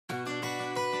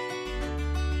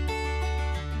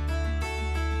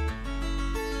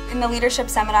In the leadership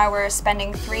seminar, we're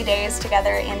spending 3 days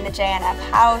together in the JNF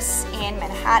house in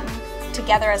Manhattan,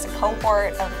 together as a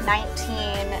cohort of 19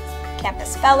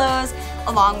 campus fellows,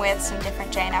 along with some different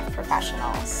JNF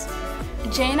professionals. A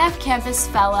JNF Campus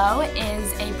Fellow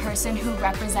is a person who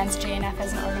represents JNF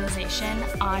as an organization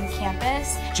on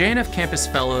campus. JNF Campus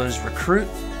Fellows recruit,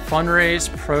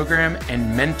 fundraise, program,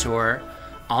 and mentor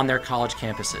on their college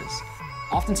campuses.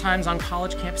 Oftentimes on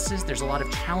college campuses, there's a lot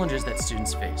of challenges that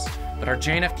students face, but our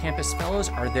JNF Campus Fellows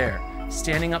are there,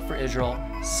 standing up for Israel,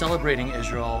 celebrating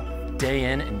Israel, day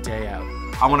in and day out.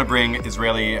 I want to bring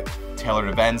Israeli tailored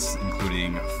events,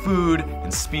 including food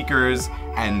and speakers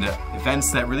and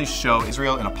events that really show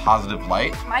Israel in a positive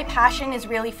light. My passion is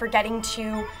really for getting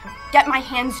to get my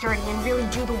hands dirty and really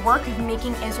do the work of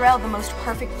making Israel the most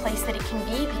perfect place that it can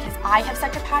be, because I have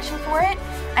such a passion for it,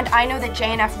 and I know that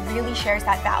JNF really shares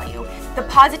that value. The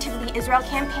Positively Israel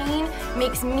campaign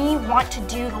makes me want to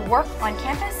do the work on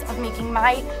campus of making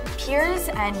my peers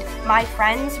and my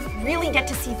friends really get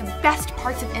to see the best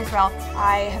parts of Israel.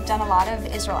 I have done a lot of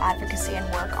Israel advocacy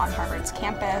and work on Harvard's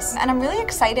campus, and I'm really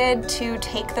excited to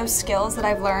take those skills that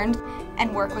I've learned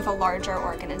and work with a larger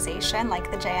organization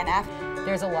like the JNF.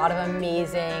 There's a lot of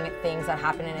amazing things that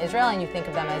happen in Israel, and you think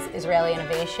of them as Israeli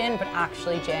innovation, but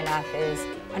actually JNF is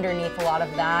underneath a lot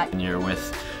of that. And you're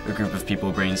with a group of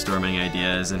people brainstorming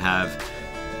ideas and have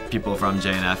people from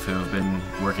JNF who have been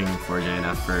working for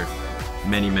JNF for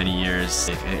many, many years.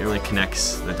 It really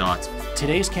connects the dots.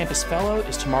 Today's Campus Fellow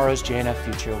is tomorrow's JNF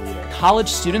Future Leader. College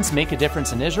students make a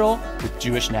difference in Israel with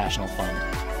Jewish National Fund.